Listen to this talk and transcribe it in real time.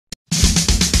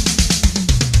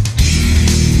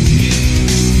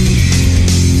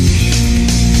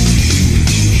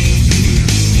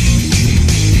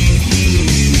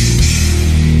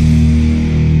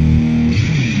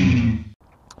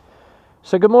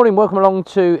So good morning, welcome along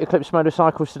to Eclipse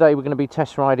Motorcycles. Today we're going to be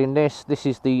test riding this. This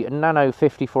is the Nano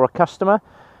 50 for a customer.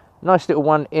 Nice little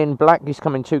one in black. These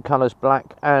come in two colours,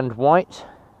 black and white.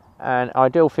 And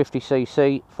ideal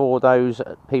 50cc for those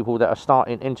people that are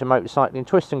starting into motorcycling,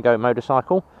 twist and go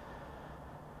motorcycle.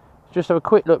 Just have a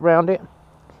quick look round it.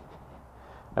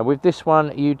 And with this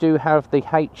one you do have the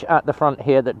H at the front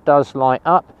here that does light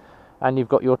up. And you've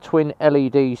got your twin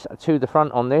LEDs to the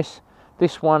front on this.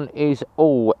 This one is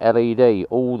all LED,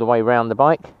 all the way around the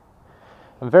bike.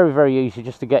 And very, very easy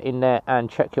just to get in there and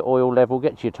check your oil level,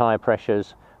 get your tyre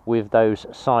pressures with those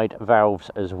side valves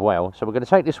as well. So we're going to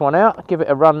take this one out, give it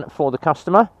a run for the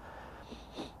customer.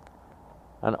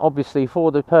 And obviously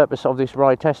for the purpose of this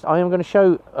ride test, I am going to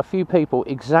show a few people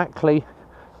exactly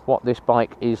what this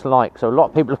bike is like. So a lot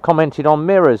of people have commented on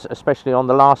mirrors, especially on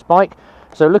the last bike.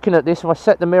 So looking at this, if I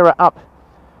set the mirror up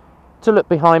to look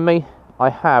behind me, I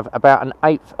have about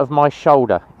 1/8 of my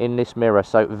shoulder in this mirror,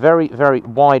 so very, very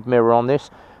wide mirror on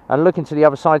this. And looking to the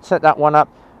other side, set that one up,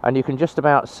 and you can just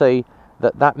about see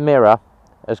that that mirror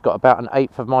has got about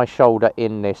 1/8 of my shoulder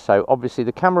in this. So obviously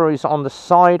the camera is on the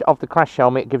side of the crash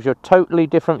helmet. It gives you a totally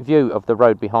different view of the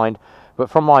road behind, but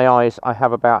from my eyes I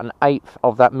have about 1/8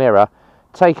 of that mirror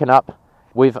taken up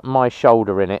with my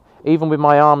shoulder in it. Even with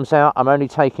my arms out, I'm only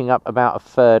taking up about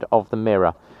 1/3 of the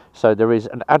mirror. So there is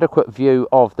an adequate view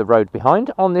of the road behind.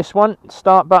 On this one,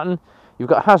 start button, you've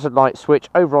got a hazard light switch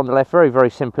over on the left, very, very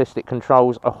simplistic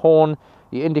controls, a horn,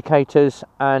 your indicators,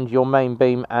 and your main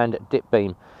beam and dip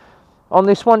beam. On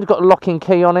this one, you've got a locking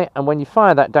key on it, and when you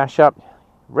fire that dash up,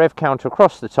 rev counter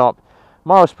across the top,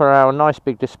 miles per hour, nice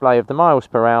big display of the miles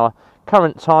per hour,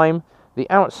 current time, the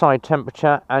outside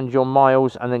temperature, and your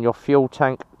miles, and then your fuel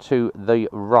tank to the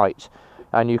right.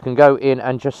 And you can go in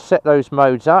and just set those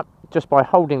modes up just by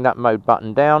holding that mode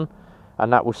button down,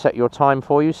 and that will set your time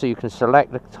for you. So you can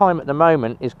select the time at the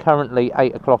moment is currently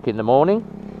 8 o'clock in the morning.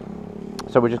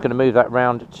 So we're just going to move that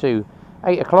round to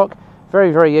 8 o'clock.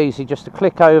 Very, very easy just to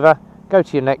click over, go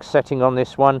to your next setting on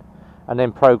this one, and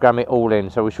then program it all in.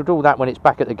 So we should do that when it's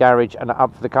back at the garage and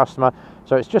up for the customer.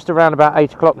 So it's just around about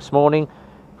 8 o'clock this morning.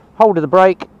 Hold of the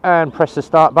brake and press the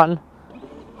start button.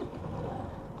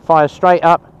 Fire straight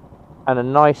up, and a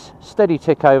nice steady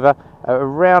tick over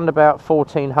around about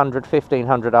 1500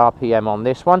 RPM on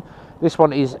this one. This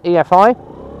one is EFI,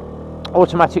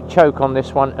 automatic choke on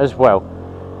this one as well.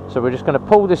 So we're just going to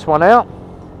pull this one out,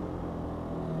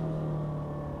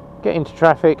 get into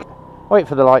traffic, wait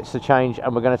for the lights to change,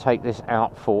 and we're going to take this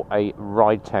out for a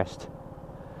ride test.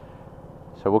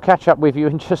 So we'll catch up with you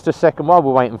in just a second while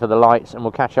we're waiting for the lights, and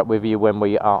we'll catch up with you when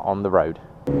we are on the road.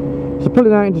 So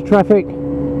pulling out into traffic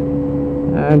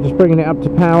and just bringing it up to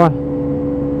power.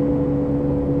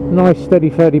 Nice steady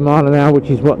 30 mile an hour, which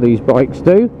is what these bikes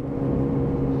do.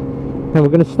 And we're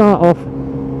going to start off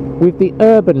with the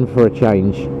urban for a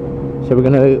change. So we're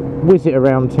going to whiz it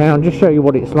around town, just show you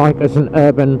what it's like as an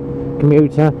urban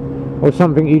commuter, or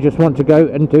something you just want to go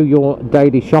and do your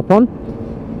daily shop on.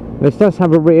 This does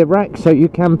have a rear rack, so you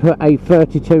can put a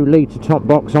 32 litre top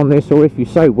box on this, or if you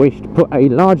so wished, put a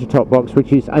larger top box,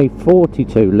 which is a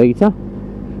 42 litre.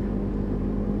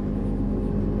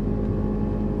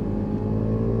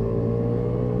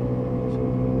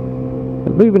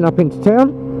 Moving up into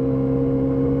town,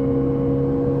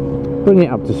 bring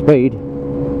it up to speed,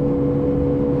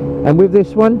 and with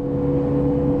this one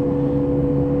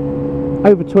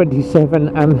over 27,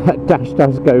 and that dash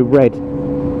does go red.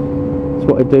 That's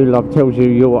what I do love, tells you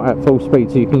you're at full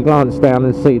speed, so you can glance down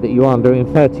and see that you are doing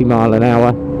 30 mile an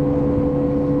hour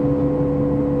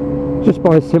just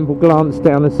by a simple glance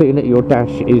down and seeing that your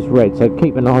dash is red. So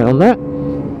keep an eye on that.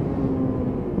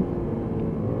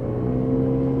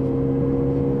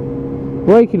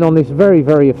 Braking on this very,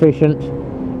 very efficient,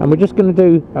 and we're just going to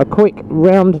do a quick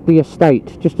round the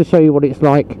estate just to show you what it's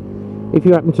like if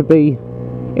you happen to be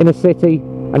in a city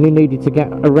and you needed to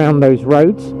get around those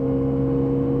roads.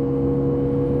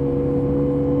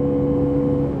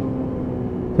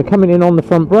 So coming in on the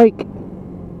front brake,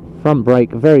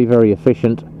 very, very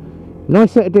efficient.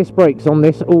 Nice set of disc brakes on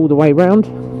this all the way round,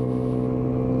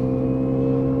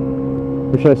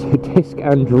 which I say disc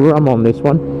and drum on this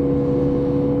one.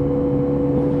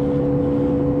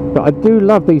 But I do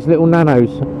love these little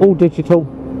nanos, all digital,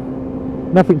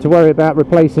 nothing to worry about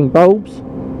replacing bulbs,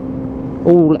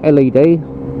 all LED.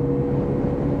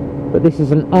 But this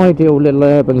is an ideal little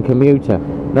urban commuter,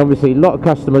 and obviously a lot of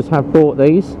customers have bought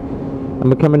these, and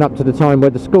we're coming up to the time where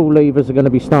the school leavers are going to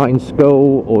be starting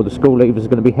school, or the school leavers are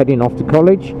going to be heading off to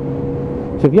college.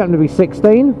 So if you happen to be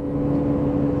 16,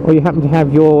 or you happen to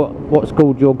have your what's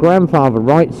called your grandfather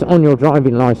rights on your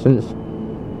driving licence,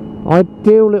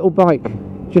 ideal little bike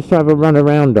just to have a run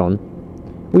around on.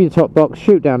 with your top box,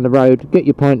 shoot down the road, get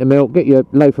your pint of milk, get your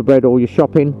loaf of bread or your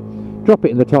shopping, drop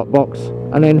it in the top box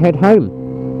and then head home.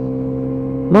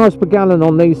 Miles per gallon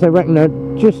on these, they reckon are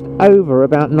just over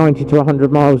about 90 to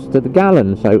 100 miles to the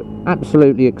gallon, so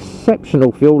absolutely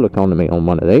exceptional fuel economy on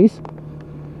one of these.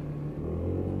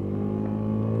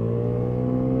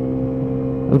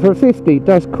 And for a 50 it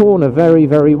does corner very,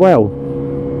 very well.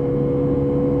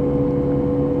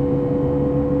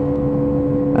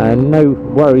 And no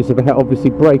worries about obviously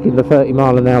breaking the 30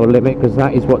 mile an hour limit, because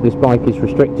that is what this bike is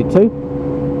restricted to.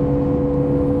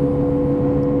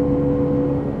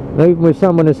 Even with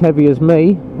someone as heavy as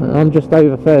me, I'm just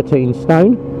over 13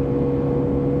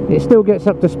 stone, it still gets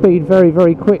up to speed very,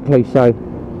 very quickly. So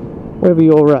whether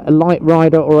you're a light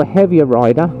rider or a heavier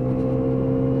rider,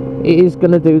 it is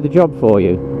going to do the job for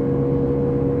you.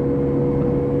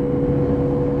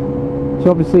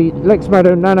 So obviously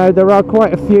Lexmoto Nano, there are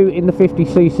quite a few in the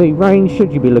 50cc range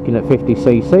should you be looking at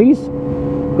 50cc's.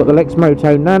 Got the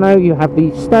Lexmoto Nano, you have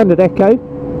the standard Echo,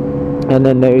 and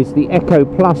then there is the Echo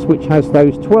Plus, which has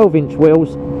those 12-inch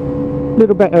wheels.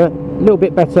 Little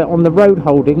bit better on the road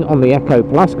holding on the Echo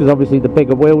Plus, because obviously the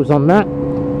bigger wheels on that.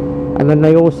 And then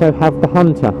they also have the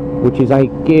Hunter, which is a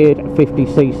geared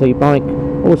 50cc bike,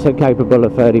 also capable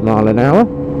of 30 mile an hour.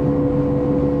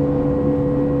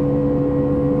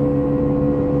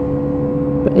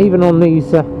 But even on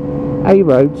these A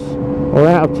roads or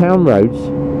out of town roads,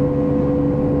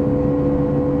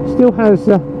 still has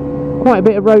quite a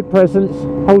bit of road presence,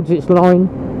 holds its line.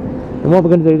 And what we're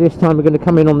going to do this time, we're going to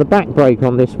come in on the back brake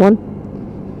on this one.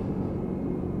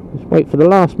 Just wait for the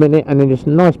last minute and then just a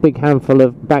nice big handful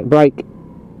of back brake,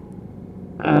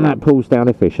 and that pulls down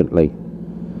efficiently.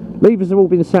 Levers have all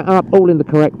been set up, all in the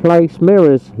correct place.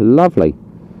 Mirrors, lovely.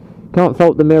 Can't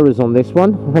fault the mirrors on this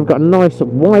one. I've got a nice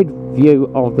wide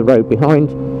view of the road behind.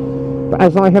 But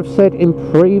as I have said in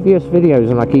previous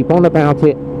videos, and I keep on about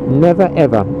it, never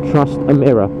ever trust a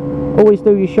mirror. Always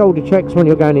do your shoulder checks when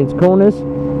you're going into corners,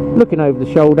 looking over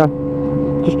the shoulder,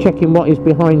 just checking what is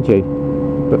behind you.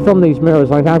 But from these mirrors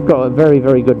I have got a very,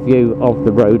 very good view of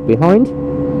the road behind.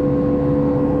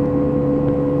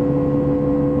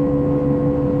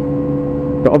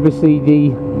 But obviously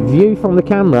the view from the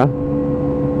camera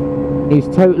is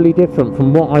totally different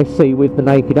from what I see with the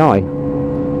naked eye.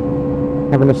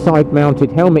 Having a side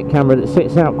mounted helmet camera that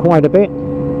sits out quite a bit,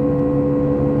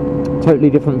 totally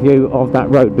different view of that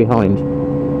road behind.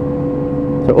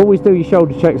 So always do your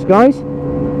shoulder checks, guys.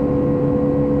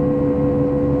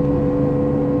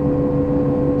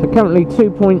 So currently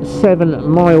 2.7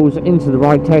 miles into the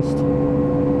ride test,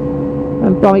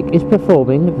 and bike is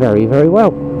performing very, very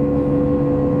well.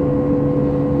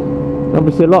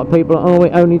 Obviously a lot of people, oh,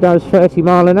 it only does 30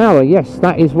 mile an hour. Yes,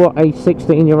 that is what a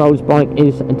 16-year-old's bike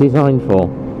is designed for.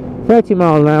 30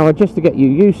 mile an hour, just to get you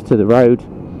used to the road.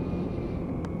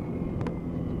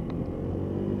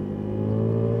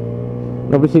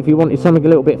 Obviously if you wanted something a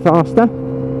little bit faster,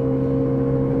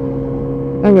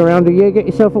 hang around a year, get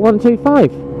yourself a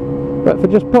 125. But for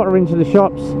just potter into the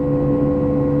shops,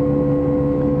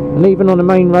 and even on a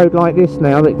main road like this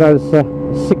now that does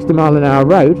 60 mile an hour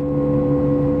road,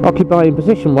 occupying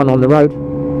position 1 on the road,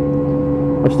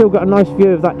 I've still got a nice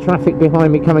view of that traffic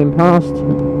behind me coming past.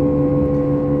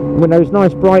 With those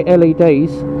nice bright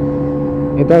LEDs,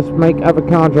 it does make other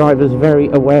car drivers very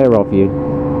aware of you.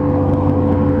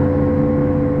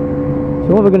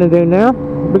 So what we're going to do now,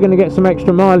 we're going to get some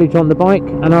extra mileage on the bike,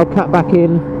 and I'll cut back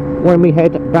in when we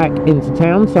head back into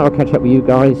town, so I'll catch up with you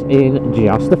guys in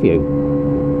just a few.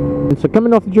 And so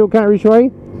coming off the dual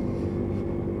carriageway,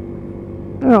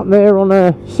 out there on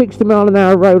a 60 mile an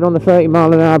hour road on a 30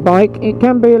 mile an hour bike, it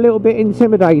can be a little bit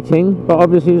intimidating, but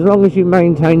obviously as long as you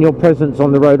maintain your presence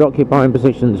on the road, occupying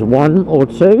positions 1 or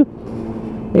 2,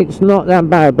 it's not that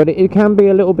bad. But it can be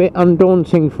a little bit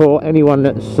undaunting for anyone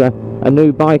that's a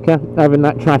new biker, having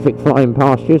that traffic flying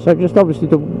past you. So just obviously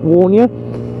to warn you,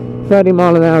 30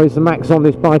 mile an hour is the max on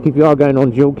this bike if you are going on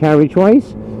dual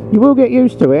carriageways. You will get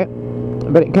used to it,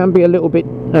 but it can be a little bit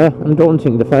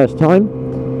undaunting the first time.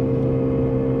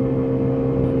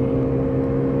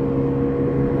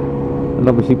 And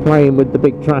obviously playing with the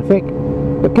big traffic.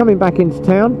 But coming back into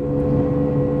town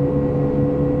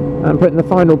and putting the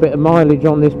final bit of mileage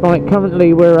on this bike,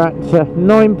 currently we're at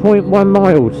 9.1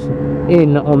 miles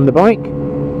in on the bike,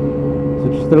 so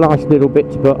just the last little bit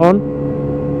to put on.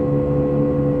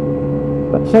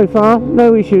 But so far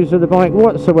no issues with the bike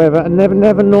whatsoever, and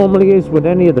never normally is with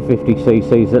any of the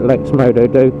 50cc's that Lexmoto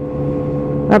do.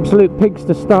 Absolute pigs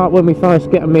to start when we first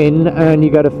get them in, and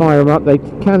you go to fire them up. They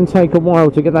can take a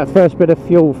while to get that first bit of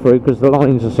fuel through because the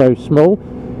lines are so small,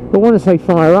 but once they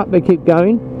fire up they keep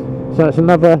going. So it's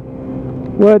another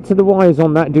Word to the wise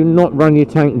on that, do not run your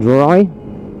tank dry.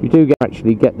 You do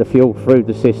actually get the fuel through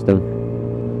the system.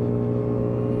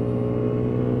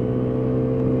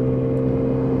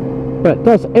 But it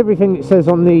does everything it says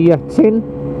on the tin.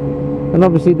 And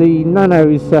obviously the Nano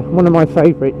is one of my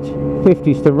favourite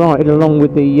 50s to ride, along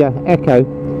with the Echo.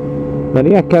 Now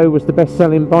the Echo was the best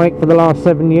selling bike for the last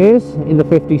 7 years in the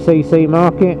 50cc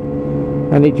market,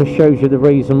 and it just shows you the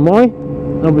reason why.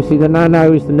 Obviously the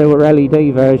Nano is the newer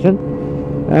LED version,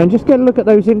 and just get a look at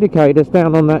those indicators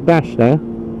down on that dash there.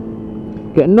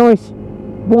 Get a nice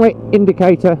white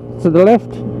indicator to the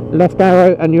left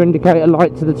arrow, and your indicator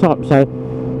light to the top, so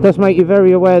it does make you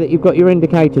very aware that you've got your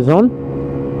indicators on.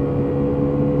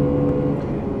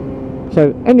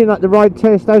 So ending up the ride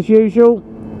test as usual.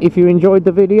 If you enjoyed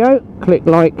the video, click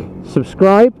like,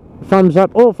 subscribe, thumbs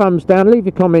up or thumbs down, leave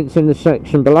your comments in the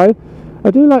section below.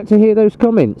 I do like to hear those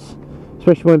comments,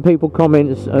 especially when people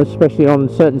comment, especially on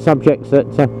certain subjects that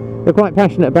they're quite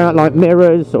passionate about, like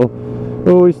mirrors, or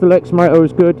oh, is the Lexmoto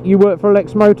as good? You work for a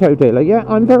Lexmoto dealer. Yeah,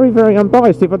 I'm very, very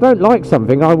unbiased. If I don't like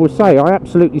something, I will say I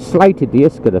absolutely slated the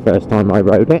Iska the first time I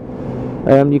rode it.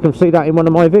 You can see that in one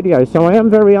of my videos, so I am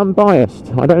very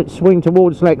unbiased. I don't swing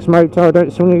towards Lexmoto, I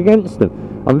don't swing against them.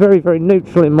 I'm very, very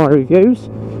neutral in my reviews,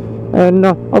 and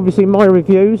obviously my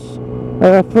reviews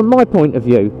from my point of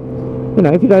view. You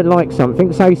know, if you don't like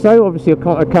something, say so. Obviously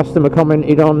a customer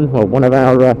commented on, or one of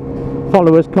our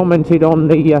followers commented on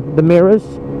the mirrors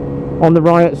on the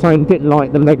Riot, saying didn't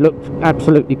like them, they looked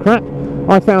absolutely crap.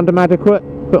 I found them adequate,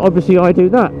 but obviously I do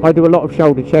that. I do a lot of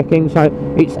shoulder checking, so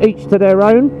it's each to their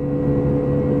own.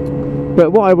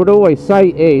 But what I would always say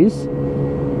is,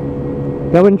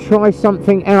 go and try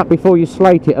something out before you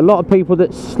slate it. A lot of people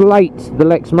that slate the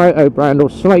Lexmoto brand or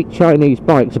slate Chinese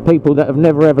bikes are people that have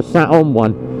never ever sat on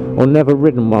one or never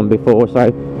ridden one before. So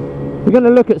if you're going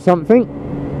to look at something,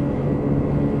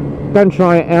 go and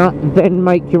try it out, then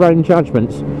make your own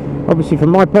judgments. Obviously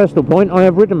from my personal point, I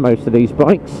have ridden most of these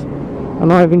bikes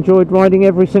and I have enjoyed riding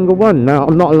every single one. Now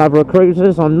I'm not a lover of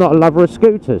cruisers, I'm not a lover of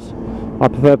scooters. I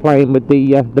prefer playing with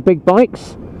the big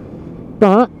bikes,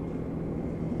 but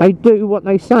they do what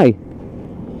they say.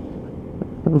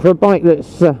 And for a bike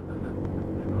that's I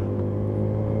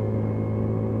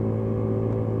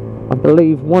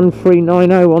believe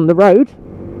 1390 on the road,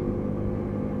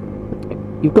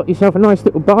 you've got yourself a nice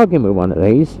little bargain with one of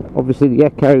these. Obviously the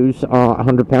Echoes are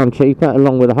 £100 cheaper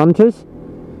along with the Hunters,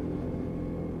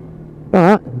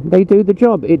 but they do the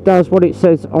job. It does what it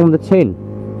says on the tin.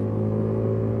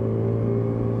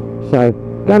 So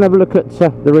go and have a look at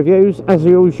the reviews as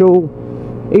usual.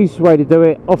 Easiest way to do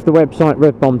it, off the website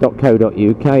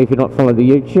revbomb.co.uk. if you're not following the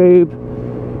YouTube.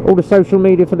 All the social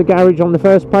media for the garage on the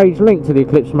first page, link to the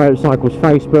Eclipse Motorcycles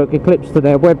Facebook, Eclipse to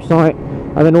their website,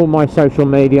 and then all my social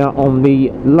media on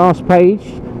the last page.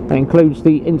 That includes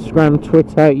the Instagram,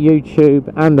 Twitter,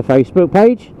 YouTube and the Facebook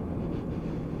page.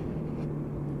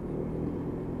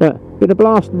 But been a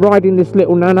blast riding this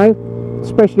little Nano,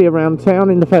 especially around town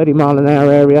in the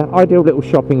 30-mile-an-hour area. Ideal little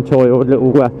shopping toy, or a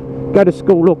little go to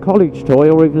school or college toy,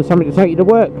 or even something to take you to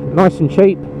work. Nice and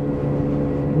cheap,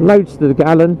 loads to the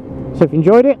gallon. So if you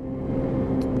enjoyed it,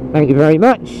 thank you very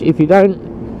much. If you don't,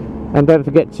 and don't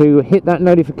forget to hit that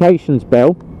notifications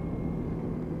bell.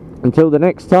 Until the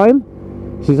next time,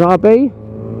 this is RB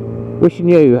wishing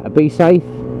you a be safe,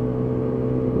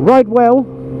 ride well,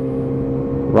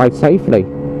 ride safely,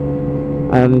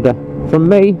 and from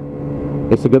me,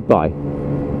 it's a goodbye.